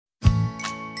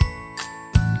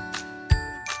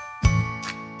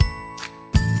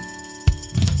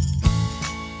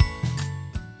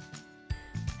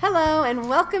Hello and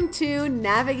welcome to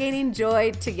Navigating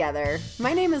Joy Together.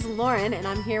 My name is Lauren and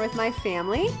I'm here with my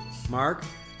family, Mark,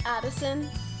 Addison,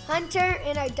 Hunter,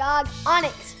 and our dog,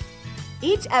 Onyx.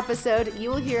 Each episode, you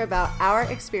will hear about our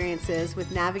experiences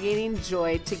with navigating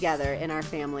joy together in our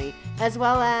family, as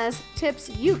well as tips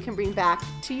you can bring back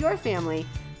to your family.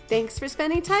 Thanks for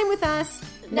spending time with us.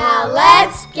 Now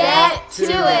let's get to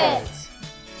it.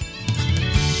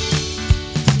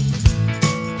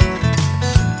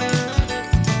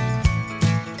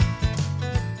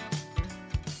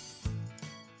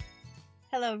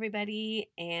 Hello, everybody,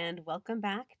 and welcome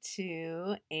back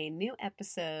to a new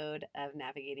episode of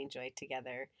Navigating Joy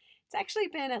Together. It's actually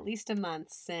been at least a month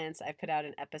since I put out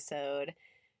an episode.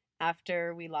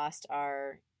 After we lost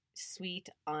our sweet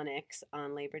Onyx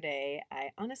on Labor Day, I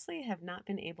honestly have not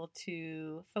been able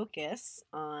to focus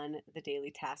on the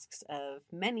daily tasks of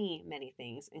many, many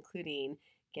things, including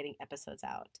getting episodes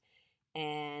out.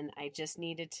 And I just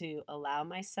needed to allow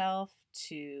myself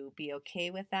to be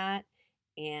okay with that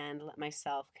and let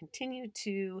myself continue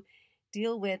to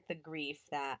deal with the grief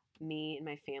that me and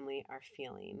my family are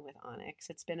feeling with Onyx.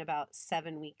 It's been about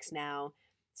 7 weeks now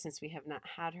since we have not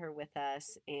had her with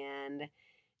us, and it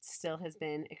still has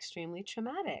been extremely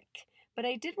traumatic. But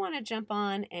I did want to jump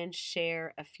on and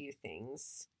share a few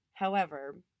things.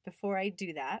 However, before I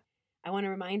do that, I want to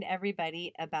remind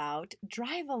everybody about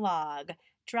Drive-A-Log.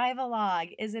 Drive-A-Log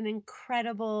is an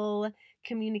incredible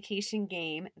communication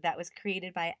game that was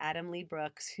created by Adam Lee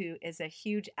Brooks, who is a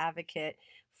huge advocate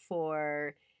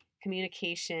for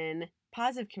communication,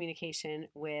 positive communication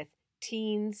with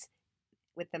teens,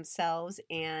 with themselves,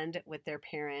 and with their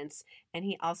parents. And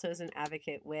he also is an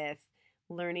advocate with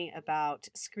learning about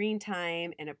screen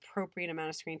time and appropriate amount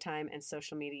of screen time and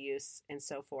social media use and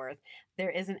so forth. There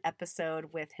is an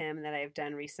episode with him that I've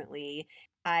done recently.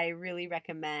 I really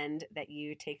recommend that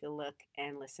you take a look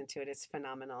and listen to it. It's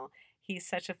phenomenal. He's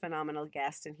such a phenomenal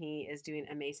guest, and he is doing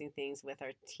amazing things with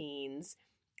our teens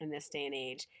in this day and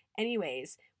age.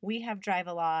 Anyways, we have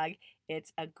Drive-A-Log.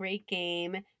 It's a great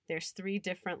game. There's 3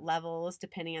 different levels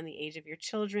depending on the age of your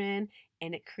children,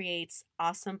 and it creates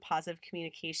awesome positive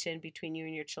communication between you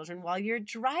and your children while you're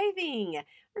driving.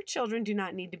 Our children do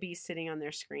not need to be sitting on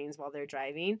their screens while they're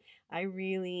driving. I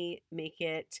really make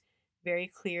it very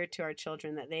clear to our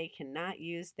children that they cannot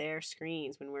use their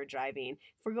screens when we're driving.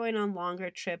 If we're going on longer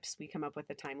trips, we come up with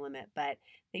a time limit, but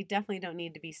they definitely don't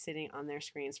need to be sitting on their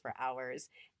screens for hours.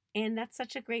 And that's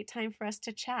such a great time for us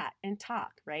to chat and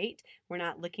talk, right? We're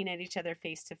not looking at each other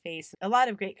face to face. A lot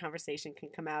of great conversation can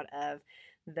come out of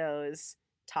those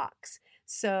talks.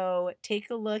 So take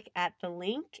a look at the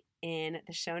link in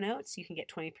the show notes. You can get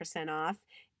 20% off.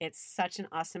 It's such an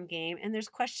awesome game. And there's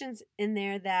questions in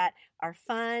there that are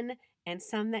fun and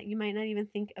some that you might not even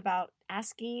think about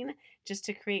asking, just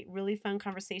to create really fun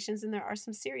conversations. And there are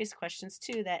some serious questions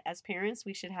too that as parents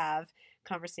we should have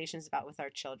conversations about with our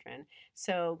children.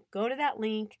 So go to that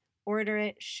link, order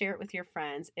it, share it with your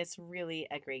friends. It's really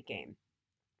a great game.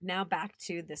 Now back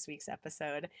to this week's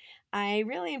episode. I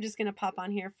really am just going to pop on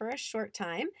here for a short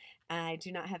time. I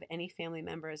do not have any family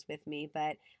members with me,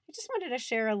 but I just wanted to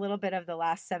share a little bit of the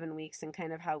last 7 weeks and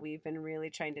kind of how we've been really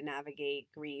trying to navigate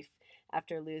grief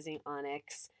after losing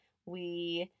Onyx.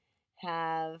 We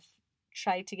have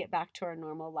tried to get back to our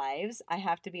normal lives. I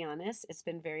have to be honest, it's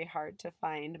been very hard to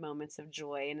find moments of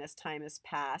joy, and as time has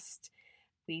passed,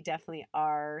 we definitely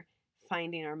are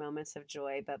finding our moments of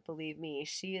joy, but believe me,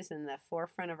 she is in the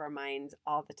forefront of our minds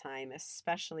all the time,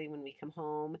 especially when we come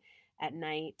home at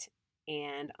night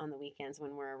and on the weekends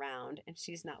when we're around and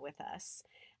she's not with us.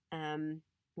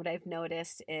 What I've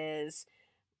noticed is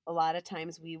a lot of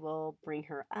times we will bring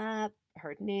her up,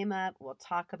 her name up, we'll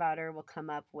talk about her, we'll come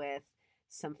up with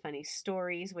some funny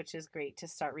stories, which is great to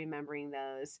start remembering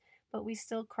those, but we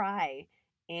still cry,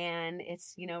 and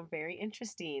it's, very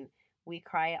interesting. We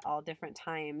cry at all different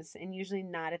times and usually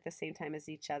not at the same time as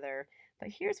each other. But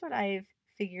here's what I've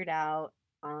figured out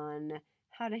on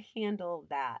how to handle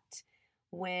that.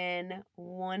 When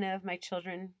one of my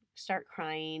children start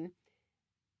crying,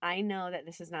 I know that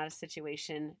this is not a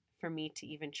situation for me to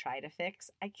even try to fix.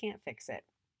 I can't fix it.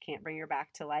 Can't bring her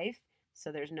back to life.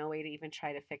 So there's no way to even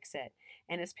try to fix it.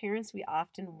 And as parents, we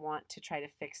often want to try to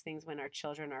fix things when our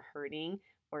children are hurting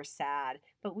or sad,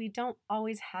 but we don't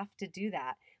always have to do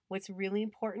that. What's really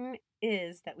important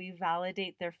is that we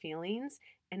validate their feelings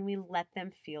and we let them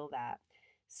feel that.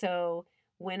 So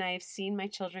when I've seen my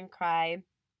children cry,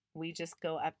 we just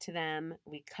go up to them,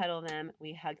 we cuddle them,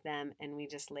 we hug them, and we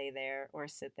just lay there or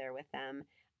sit there with them.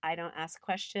 I don't ask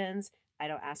questions. I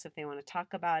don't ask if they want to talk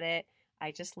about it.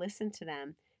 I just listen to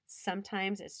them.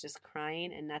 Sometimes it's just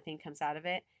crying and nothing comes out of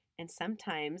it. And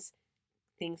sometimes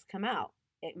things come out.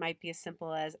 it might be as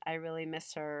simple as I really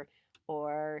miss her,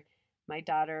 or my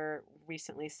daughter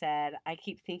recently said, I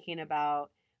keep thinking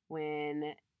about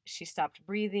when she stopped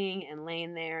breathing and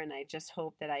laying there, and I just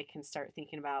hope that I can start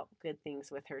thinking about good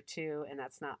things with her too. And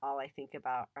that's not all I think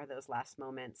about are those last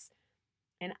moments.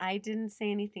 And I didn't say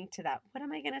anything to that. What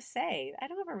am I going to say? I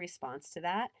don't have a response to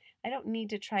that. I don't need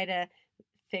to try to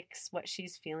fix what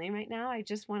she's feeling right now. I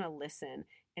just want to listen.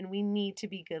 And we need to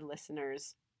be good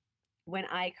listeners. When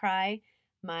I cry,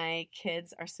 my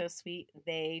kids are so sweet.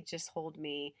 They just hold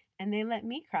me and they let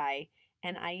me cry.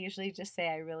 And I usually just say,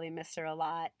 I really miss her a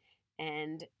lot.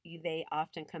 And they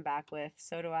often come back with,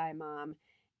 so do I, Mom.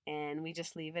 And we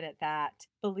just leave it at that.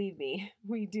 Believe me,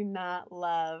 we do not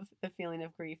love the feeling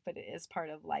of grief, but it is part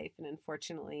of life. And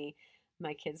unfortunately,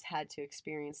 my kids had to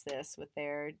experience this with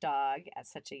their dog at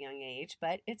such a young age,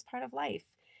 but it's part of life.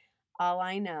 All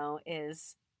I know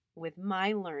is with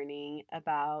my learning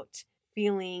about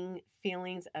feeling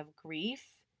feelings of grief,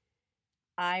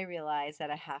 I realize that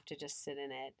I have to just sit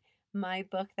in it. My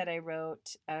book that I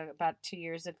wrote about 2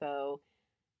 years ago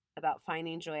about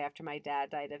finding joy after my dad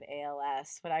died of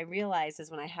ALS, what I realize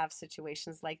is when I have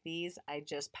situations like these, I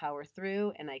just power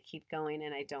through and I keep going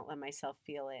and I don't let myself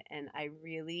feel it. And I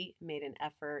really made an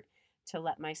effort to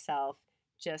let myself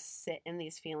just sit in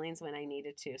these feelings when I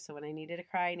needed to. So when I needed to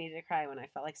cry, I needed to cry. When I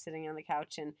felt like sitting on the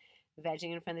couch and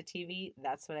vegging in front of the TV,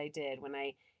 that's what I did. When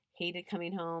I hated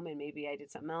coming home and maybe I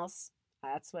did something else,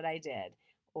 that's what I did.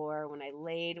 Or when I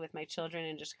laid with my children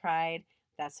and just cried,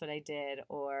 that's what I did.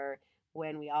 Or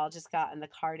when we all just got in the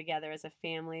car together as a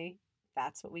family,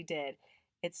 that's what we did.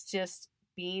 It's just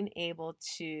being able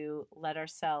to let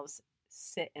ourselves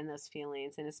sit in those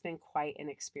feelings. And it's been quite an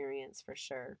experience for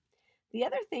sure. The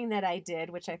other thing that I did,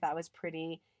 which I thought was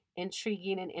pretty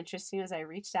intriguing and interesting, was I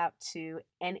reached out to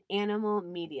an animal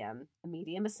medium. A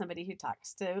medium is somebody who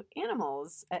talks to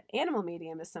animals. An animal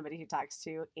medium is somebody who talks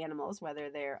to animals, whether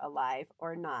they're alive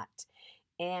or not.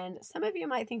 And some of you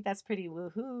might think that's pretty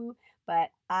woohoo, but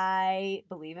I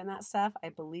believe in that stuff. I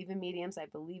believe in mediums. I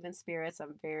believe in spirits.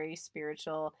 I'm very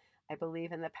spiritual. I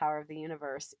believe in the power of the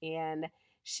universe. And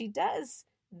she does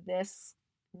this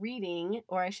reading,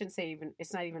 or I shouldn't say even,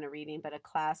 it's not even a reading, but a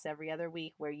class every other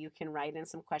week where you can write in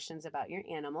some questions about your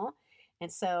animal.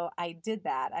 And so I did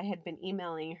that. I had been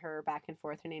emailing her back and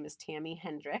forth. Her name is Tammy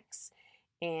Hendricks.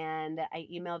 And I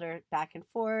emailed her back and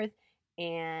forth.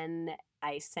 And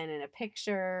I sent in a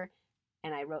picture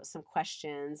and I wrote some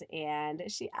questions, and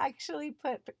she actually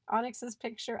put Onyx's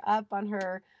picture up on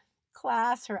her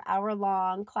class, her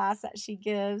hour-long class that she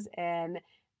gives, and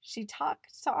she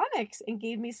talked to Onyx and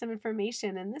gave me some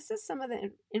information, and this is some of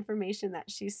the information that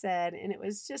she said, and it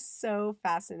was just so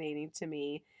fascinating to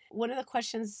me. One of the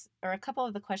questions, or a couple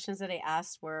of the questions that I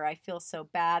asked were, I feel so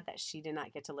bad that she did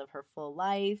not get to live her full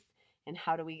life, and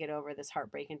how do we get over this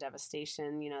heartbreak and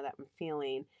devastation, that I'm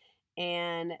feeling?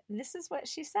 And this is what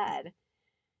she said.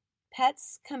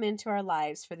 Pets come into our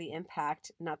lives for the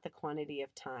impact, not the quantity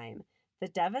of time. The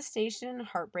devastation and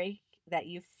heartbreak that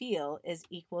you feel is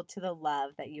equal to the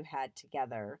love that you had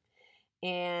together.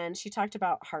 And she talked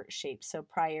about heart shapes. So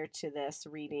prior to this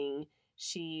reading,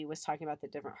 she was talking about the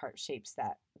different heart shapes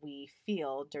that we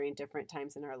feel during different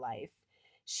times in our life.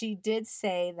 She did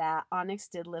say that Onyx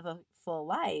did live a full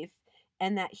life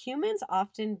and that humans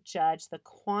often judge the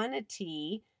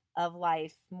quantity of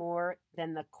life more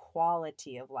than the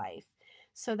quality of life.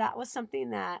 So that was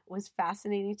something that was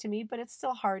fascinating to me, but it's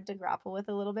still hard to grapple with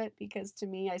a little bit because to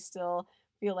me, I still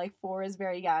feel like 4 is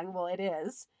very young. Well, it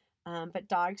is. But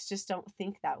dogs just don't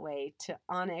think that way. To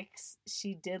Onyx,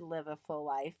 she did live a full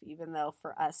life, even though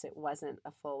for us it wasn't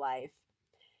a full life.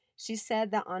 She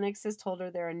said that Onyx has told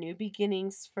her there are new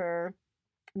beginnings for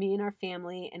me and our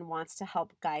family and wants to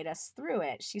help guide us through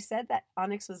it. She said that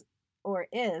Onyx was or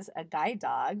is a guide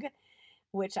dog,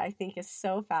 which I think is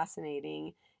so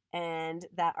fascinating, and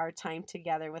that our time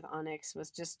together with Onyx was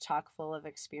just chock full of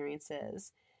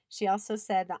experiences. She also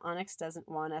said that Onyx doesn't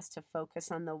want us to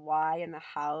focus on the why and the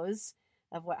hows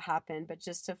of what happened, but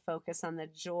just to focus on the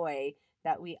joy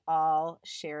that we all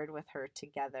shared with her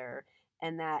together,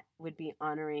 and that would be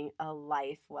honoring a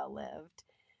life well lived.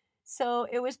 So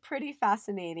it was pretty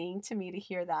fascinating to me to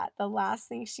hear that. The last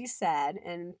thing she said,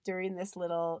 and during this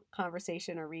little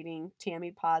conversation or reading,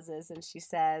 Tammy pauses and she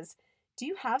says, do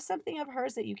you have something of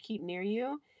hers that you keep near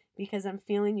you? Because I'm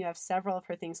feeling you have several of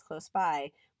her things close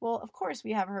by. Well, of course,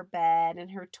 we have her bed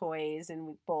and her toys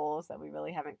and bowls that we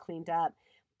really haven't cleaned up.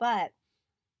 But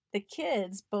the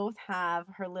kids both have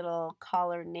her little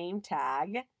collar name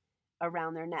tag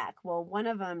around their neck. Well, one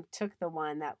of them took the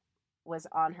one that was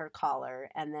on her collar,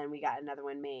 and then we got another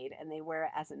one made, and they wear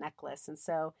it as a necklace. And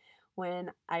so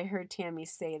when I heard Tammy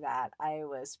say that, I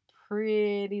was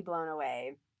pretty blown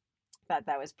away. Thought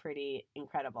that was pretty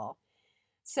incredible.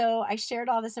 So I shared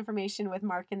all this information with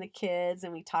Mark and the kids,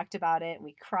 and we talked about it, and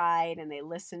we cried, and they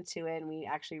listened to it, and we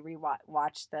actually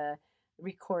watched the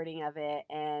recording of it,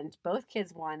 and both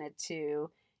kids wanted to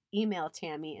email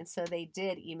Tammy, and so they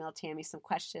did email Tammy some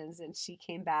questions, and she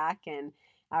came back, and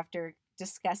after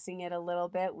discussing it a little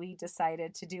bit, we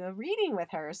decided to do a reading with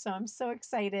her. So I'm so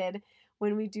excited.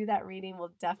 When we do that reading,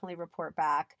 we'll definitely report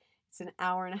back. It's an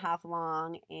hour and a half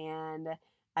long, and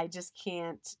I just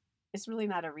can't, it's really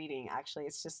not a reading, actually.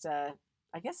 It's just I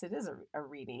guess it is a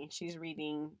reading. She's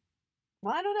reading,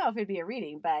 well, I don't know if it'd be a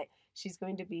reading, but she's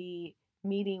going to be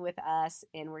meeting with us,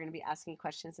 and we're going to be asking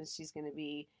questions, and she's going to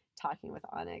be talking with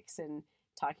Onyx and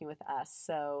talking with us.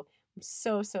 So I'm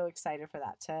so excited for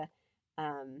that to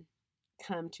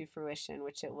come to fruition,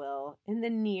 which it will in the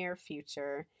near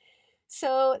future.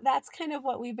 So that's kind of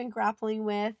what we've been grappling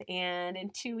with. And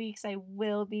in 2 weeks, I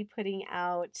will be putting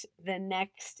out the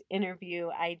next interview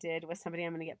I did with somebody.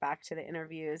 I'm going to get back to the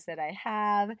interviews that I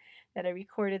have, that I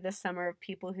recorded this summer, of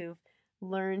people who've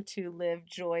learned to live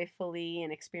joyfully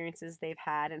and experiences they've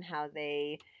had and how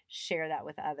they share that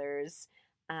with others.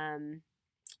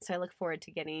 So I look forward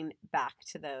to getting back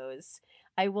to those.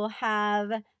 I will have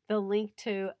the link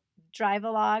to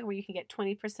Drive-A-Log, where you can get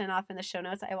 20% off in the show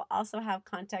notes. I will also have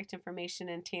contact information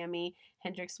in Tammy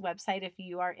Hendricks' website if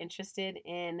you are interested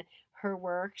in her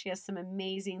work. She has some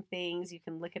amazing things. You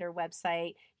can look at her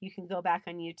website. You can go back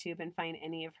on YouTube and find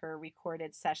any of her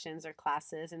recorded sessions or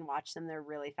classes and watch them. They're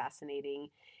really fascinating.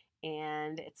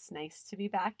 And it's nice to be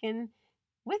back in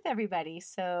with everybody.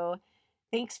 So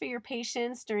thanks for your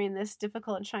patience during this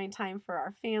difficult and trying time for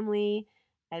our family.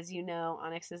 As you know,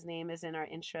 Onyx's name is in our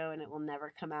intro, and it will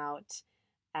never come out,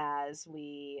 as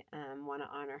we want to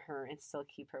honor her and still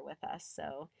keep her with us.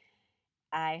 So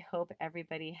I hope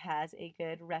everybody has a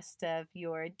good rest of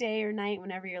your day or night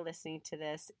whenever you're listening to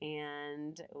this,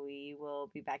 and we will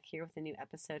be back here with a new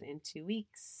episode in 2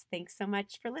 weeks. Thanks so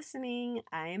much for listening.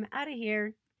 I'm out of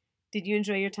here. Did you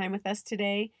enjoy your time with us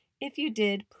today? If you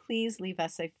did, please leave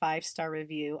us a 5-star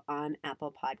review on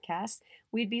Apple Podcasts.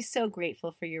 We'd be so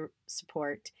grateful for your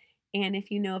support. And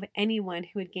if you know of anyone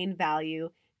who would gain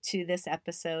value to this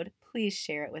episode, please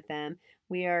share it with them.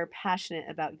 We are passionate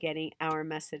about getting our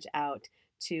message out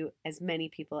to as many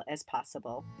people as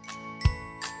possible.